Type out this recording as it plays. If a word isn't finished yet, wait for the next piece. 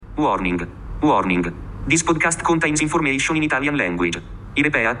Warning. Warning. This podcast contains information in Italian language. I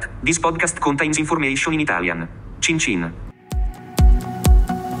repeat, this podcast contains information in Italian. Cin cin.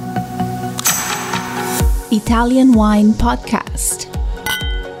 Italian Wine Podcast.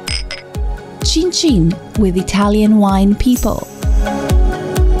 Cin Cin with Italian wine people.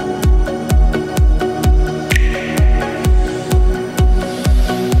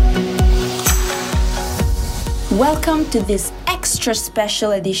 Welcome to this extra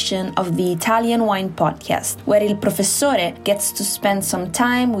special edition of the Italian Wine Podcast, where il professore gets to spend some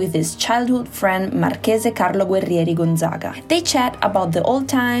time with his childhood friend Marchese Carlo Guerrieri Gonzaga. They chat about the old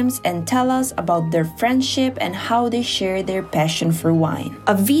times and tell us about their friendship and how they share their passion for wine.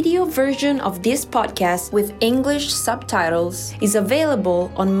 A video version of this podcast with English subtitles is available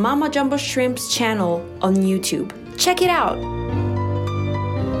on Mama Jumbo Shrimp's channel on YouTube. Check it out!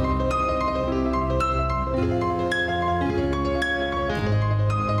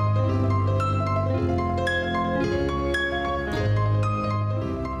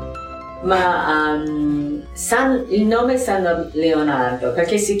 Ma il nome San Leonardo,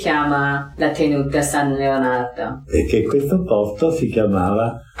 perché si chiama la tenuta San Leonardo? Perché questo posto si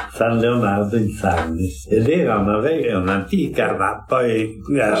chiamava San Leonardo in Sardes ed era un'antica, ma poi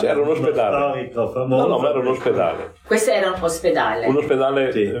era un ospedale storico famoso. No, ma era un ospedale. Questo era un ospedale? Un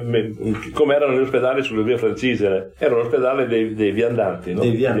ospedale, sì. Come erano gli ospedali sulle vie francesi, era un ospedale dei viandanti, no?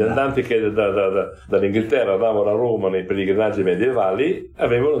 Dei viandanti che dall'Inghilterra andavano a Roma nei pellegrinaggi medievali,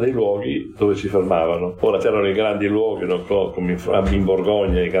 avevano dei luoghi dove si fermavano. Ora c'erano i grandi luoghi, non so, come in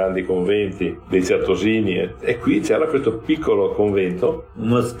Borgogna, i grandi conventi dei Certosini, e qui c'era questo piccolo convento.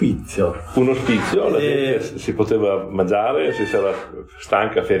 Un ospizio, la gente si poteva mangiare, se si era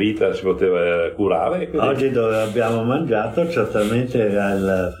stanca, ferita, si poteva curare. Oggi dove abbiamo mangiato certamente era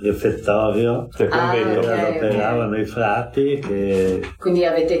il refettorio del convento, dove operavano i frati Quindi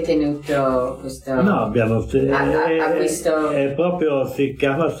avete tenuto questo? No, abbiamo questo... è proprio, si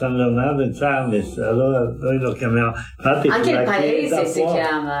chiama San Leonardo in Sardes, allora noi lo chiamiamo, infatti anche il paese si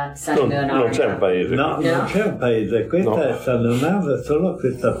chiama San Leonardo. Non c'è un paese. No, non c'è un paese, questo è San Leonardo, è solo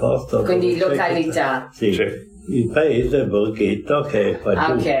questo posto. Quindi località. Sì. Il paese Borghetto che è qua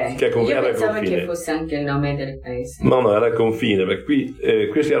giù. Okay. Che io pensavo che fosse anche il nome del paese. No, era il confine, perché qui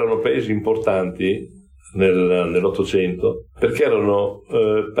questi erano paesi importanti nell'Ottocento perché erano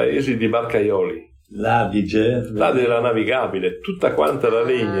paesi di barcaioli. L'Adige, L'Adige era navigabile, tutta quanta la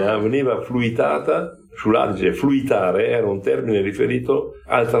legna veniva fluitata sull'Adige. Fluitare era un termine riferito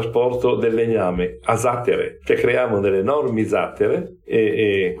al trasporto del legname a zattere, che creavano delle enormi zattere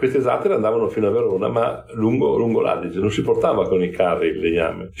e queste zattere andavano fino a Verona, ma lungo l'Adige, non si portava con i carri il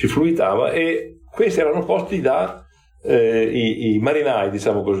legname, si fluitava, e questi erano posti da i marinai,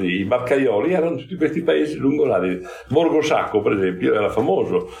 diciamo così, i barcaioli erano tutti questi paesi lungo l'Adige. Borgo Sacco, per esempio, era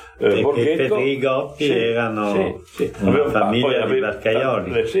famoso. Borghetto, i Gotti erano una famiglia di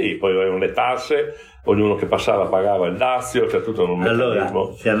barcaioli. Poi avevano le tasse, ognuno che passava pagava il dazio, c'è tutto un meccanismo.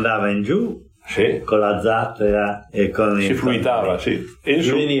 Allora si andava in giù con la zattera e con si fluitava, e in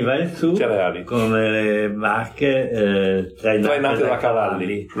su veniva in su cereali con le barche trainate da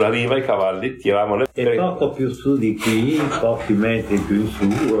cavalli. Sulla riva i cavalli tiravano le e poco più su di qui, pochi metri più in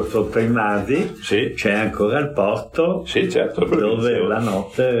su, sopra i masi, c'è ancora il porto, certo, dove la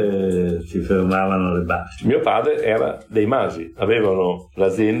notte si fermavano le barche. Mio padre era dei masi, avevano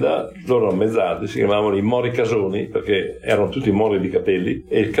l'azienda, loro mezzadri, si chiamavano i Mori Casoni perché erano tutti mori di capelli,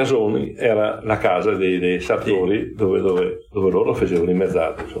 e il Casoni era la casa dei sartori dove loro facevano i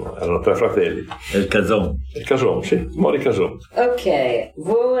mezzadri, insomma, erano 3 fratelli. Il Cason, Mori Cason. Ok,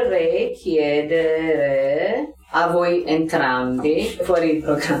 vorrei chiedere a voi entrambi, fuori il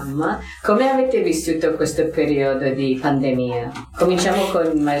programma, come avete vissuto questo periodo di pandemia? Cominciamo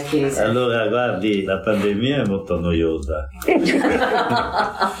con Marchese. Allora, guardi, la pandemia è molto noiosa.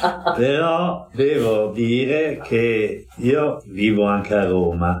 Però devo dire che io vivo anche a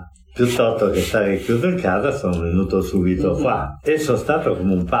Roma. Piuttosto che stare chiuso in casa sono venuto subito qua e sono stato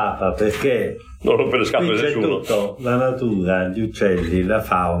come un papa, perché non rompere le scatole c'è nessuno. tutto, la natura, gli uccelli, la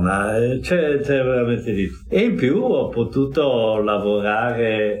fauna, c'è veramente di tutto. E in più ho potuto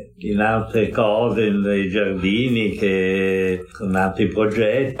lavorare in altre cose, nei giardini, con altri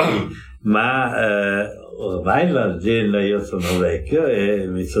progetti, ma ormai l'azienda, io sono vecchio e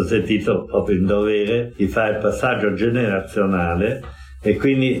mi sono sentito proprio in dovere di fare il passaggio generazionale, e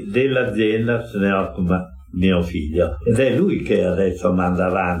quindi dell'azienda se ne occupa mio figlio, ed è lui che adesso manda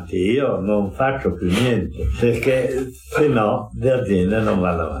avanti. Io non faccio più niente, perché se no le aziende non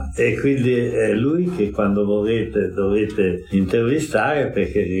vanno avanti, e quindi è lui che quando volete dovete intervistare,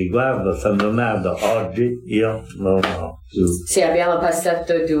 perché riguardo San Leonardo oggi io non ho più. Sì, abbiamo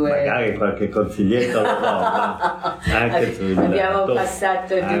passato magari qualche consiglietto lo do, ma anche abbiamo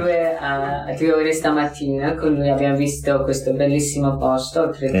passato 2 ore stamattina con lui, abbiamo visto questo bellissimo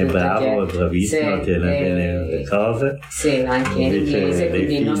posto. È bravo, è bravissimo, sì, tiene bene le cose. Sì, anche in inglese,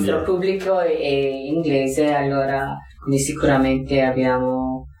 quindi il nostro pubblico è inglese, allora quindi sicuramente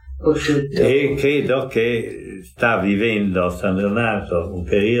abbiamo potuto. E credo che sta vivendo San Leonardo un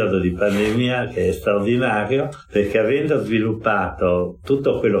periodo di pandemia che è straordinario, perché avendo sviluppato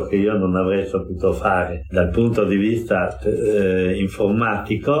tutto quello che io non avrei saputo fare dal punto di vista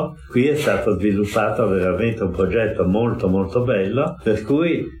informatico, qui è stato sviluppato veramente un progetto molto molto bello, per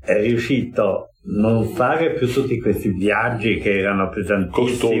cui è riuscito non fare più tutti questi viaggi che erano pesantissimi,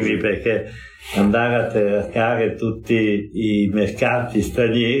 costosi, perché andare a cercare tutti i mercati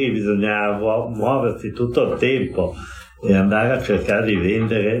stranieri bisognava muoversi tutto il tempo e andare a cercare di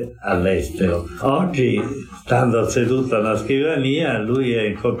vendere all'estero. Oggi, stando seduto a una scrivania, lui è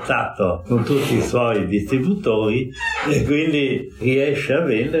in contatto con tutti i suoi distributori e quindi riesce a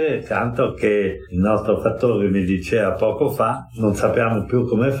vendere, tanto che il nostro fattore mi diceva poco fa, non sappiamo più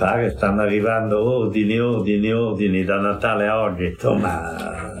come fare, stanno arrivando ordini da Natale a oggi.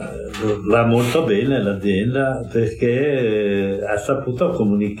 Insomma, va molto bene l'azienda perché ha saputo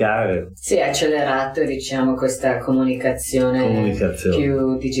comunicare. Sì, ha accelerato, diciamo, questa comunicazione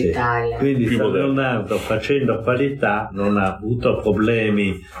più digitale. Sì. Quindi San Leonardo, facendo qualità, non ha avuto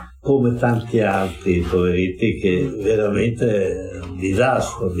problemi come tanti altri poveretti, che veramente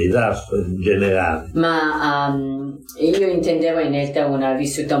disastro in generale. Ma io intendevo in realtà una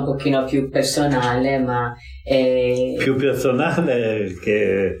vissuta un pochino più personale, ma più personale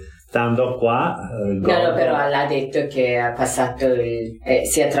che stando qua. No, però l'ha detto che ha passato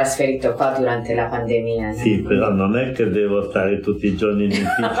si è trasferito qua durante la pandemia, no? Sì, però non è che devo stare tutti i giorni in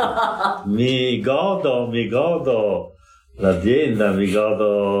ufficio. mi godo l'azienda,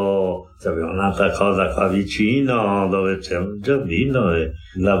 abbiamo un'altra cosa qua vicino dove c'è un giardino e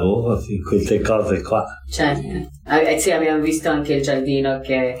lavoro in queste cose qua. Certo. Sì, abbiamo visto anche il giardino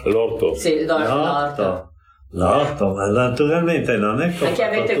che... L'orto. Sì, l'orto, ma naturalmente non è come anche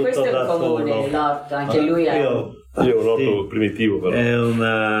avete questo in comune, l'orto, anche lui ha... Io ho un orto primitivo, però. È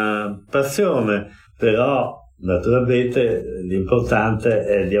una passione, però naturalmente l'importante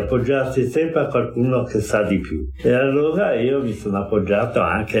è di appoggiarsi sempre a qualcuno che sa di più, e allora io mi sono appoggiato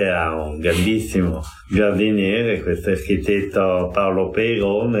anche a un grandissimo giardiniere, questo architetto Paolo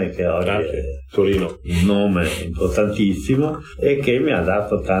Peirone, che oggi è Torino, un nome importantissimo, e che mi ha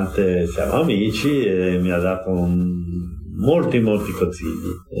dato siamo amici, e mi ha dato molti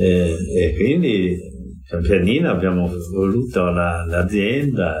consigli, e quindi pian pianino abbiamo voluto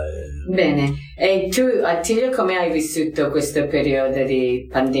l'azienda. Bene, e tu Attilio, come hai vissuto questo periodo di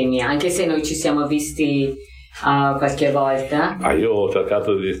pandemia, anche se noi ci siamo visti qualche volta? Io ho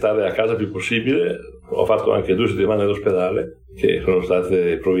cercato di stare a casa il più possibile, ho fatto anche 2 settimane all'ospedale che sono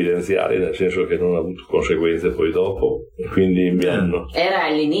state provvidenziali, nel senso che non ho avuto conseguenze poi dopo, e quindi mi hanno... Era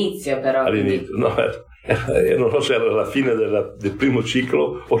all'inizio però. All'inizio, no, io non so se era la fine del primo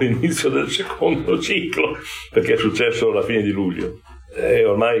ciclo o l'inizio del secondo ciclo, perché è successo alla fine di luglio. E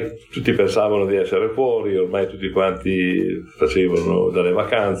ormai tutti pensavano di essere fuori, ormai tutti quanti facevano delle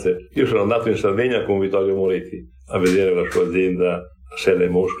vacanze. Io sono andato in Sardegna con Vittorio Moretti a vedere la sua azienda a Sella e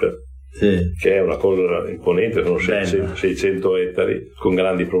Mosca, sì, che è una cosa imponente, sono 600 ettari con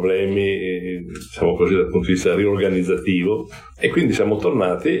grandi problemi, diciamo così, dal punto di vista riorganizzativo, e quindi siamo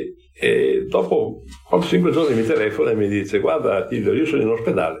tornati, e dopo 4-5 giorni mi telefona e mi dice: guarda Attilio, io sono in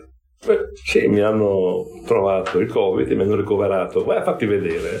ospedale. Sì, mi hanno trovato il Covid e mi hanno ricoverato, vai a farti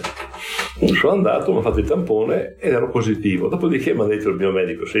vedere. Sono andato, mi ho fatto il tampone ed ero positivo. Dopodiché mi ha detto il mio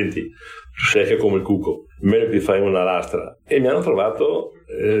medico: senti, tu sei che come il cuco, meglio che fai una lastra. E mi hanno trovato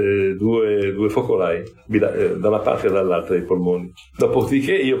due focolai da una parte e dall'altra dei polmoni.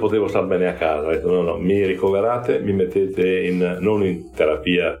 Dopodiché io potevo star bene a casa, ho detto no, mi ricoverate, mi mettete non in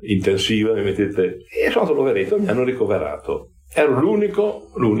terapia intensiva, mi mettete... E sono andato all'Overeto e mi hanno ricoverato. Ero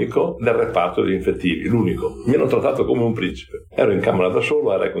l'unico del reparto di infettivi, l'unico. Mi hanno trattato come un principe. Ero in camera da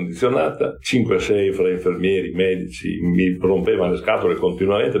solo, aria condizionata, 5-6 fra infermieri, medici, mi rompevano le scatole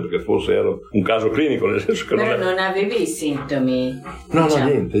continuamente perché forse ero un caso clinico, nel senso che però non avevi sintomi? No,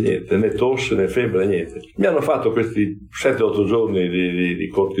 niente, né tosse né febbre, niente. Mi hanno fatto questi 7-8 giorni di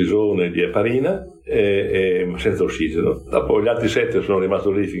cortisone, di eparina, ma senza ossigeno. Dopo gli altri 7 sono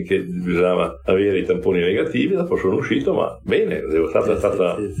rimasto lì finché bisognava avere i tamponi negativi, dopo sono uscito, ma bene,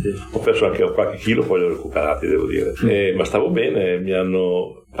 ho perso anche qualche chilo, poi li ho recuperati, devo dire. Ma stavo bene,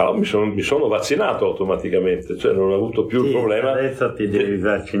 però mi sono vaccinato automaticamente, cioè non ho avuto più il problema. Adesso ti devi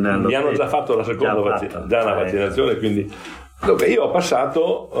vaccinare. Mi hanno già fatto la seconda una vaccinazione, quindi dove io ho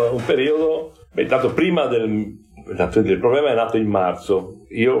passato un periodo, intanto prima il problema è nato in marzo,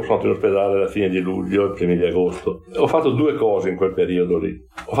 io sono andato in ospedale alla fine di luglio e primi di agosto. Ho fatto 2 cose in quel periodo lì.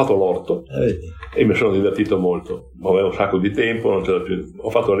 Ho fatto l'orto e mi sono divertito molto, avevo un sacco di tempo, non c'era più. Ho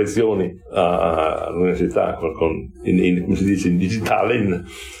fatto lezioni all'università come si dice, in digitale,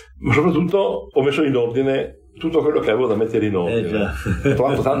 ma soprattutto ho messo in ordine tutto quello che avevo da mettere in ordine. Ho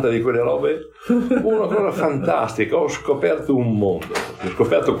trovato tante di quelle robe, una cosa fantastica, ho scoperto un mondo, ho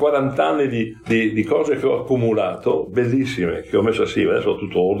scoperto 40 anni di cose che ho accumulato, bellissime, che ho messo assieme, adesso ho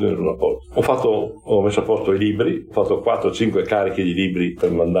tutto ordine su una posta. Ho messo a posto i libri, ho fatto 4-5 cariche di libri per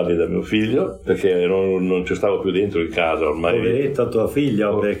mandarli da mio figlio, perché non ci stavo più dentro in casa ormai. Poveretto tuo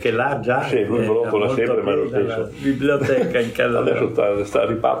figlio, perché l'ha già. Sì, lui me lo torna sempre, ma è lo stesso. Biblioteca in casa. Adesso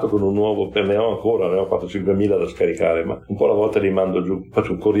riparto con un nuovo, ne ho ancora, ne ho 4-5.000 da scaricare, ma un po' alla volta li mando giù,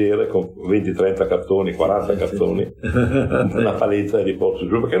 faccio un corriere con 20-30 cartoni, 40 cartoni, una paletta e li porto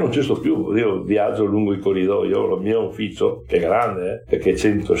giù, perché non ci sto più. Io viaggio lungo i corridoi, io ho il mio ufficio, che è grande, perché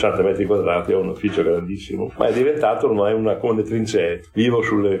 160 metri quadrati, ho un ufficio grandissimo, ma è diventato ormai come le trincee. Vivo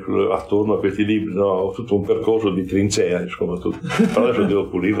attorno a questi libri, no? Ho tutto un percorso di trincea, insomma, tutto. Però adesso devo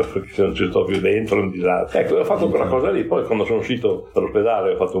pulirlo, perché se non ci sto più dentro è un disastro. Ecco, ho fatto quella cosa lì, poi quando sono uscito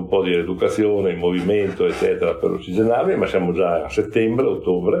dall'ospedale ho fatto un po' di educazione in movimento, eccetera, per ossigenarmi, ma siamo già a settembre,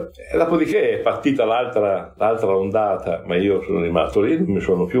 ottobre, e dopodiché è partita l'altra ondata, ma io sono rimasto lì, non mi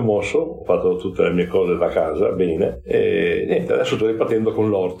sono più mosso, ho fatto tutte le mie cose da casa, bene, e niente, adesso sto ripartendo con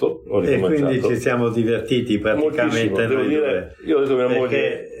l'orto, ho ricominciato. E quindi ci siamo divertiti praticamente. Devo dire, io ho detto a mia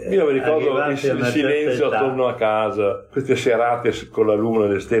moglie, io mi ricordo il silenzio attorno a casa, queste serate con la luna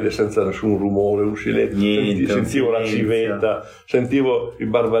e le stelle senza nessun rumore, un silenzio, sentivo la civetta, sentivo i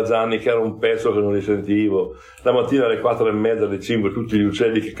barbagianni che era un pezzo che non li sentivo, la mattina alle 4:30, alle 5 tutti gli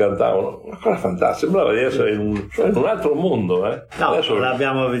uccelli che cantavano, una cosa fantastica, sembrava di essere in un altro mondo. No, adesso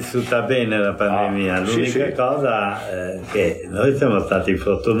l'abbiamo vissuta bene la pandemia, l'unica cosa che noi siamo stati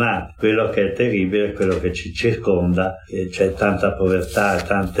fortunati, quello che è terribile è quello che ci circonda, che c'è tanta povertà,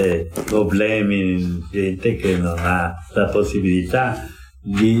 tanti problemi, gente che non ha la possibilità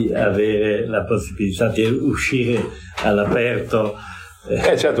di avere la possibilità di uscire all'aperto.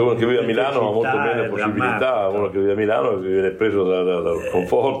 Certo, uno che vive a Milano ha molto meno possibilità, uno che vive a Milano viene preso dal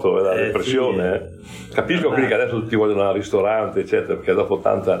conforto e dalla depressione. Capisco quelli che adesso tutti vogliono al ristorante, eccetera, perché dopo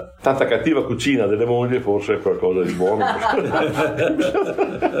tanta cattiva cucina delle mogli forse è qualcosa di buono.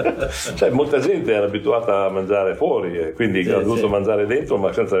 Cioè, molta gente era abituata a mangiare fuori, quindi ha dovuto mangiare dentro,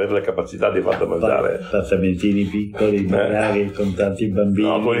 ma senza avere la capacità di farla mangiare. Appartamentini piccoli, magari con tanti bambini.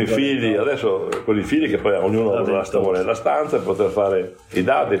 No, con i figli, adesso con i figli che poi ognuno vuole nella stanza per poter fare i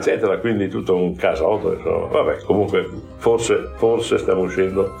dati, eccetera, quindi tutto un casotto, insomma. Vabbè, comunque forse stiamo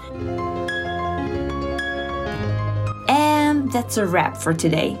uscendo. And that's a wrap for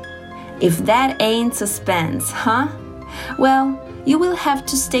today. If that ain't suspense, huh? Well, you will have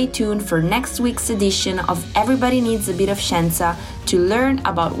to stay tuned for next week's edition of Everybody Needs a Bit of Scienza to learn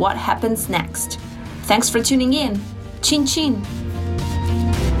about what happens next. Thanks for tuning in. Cin cin!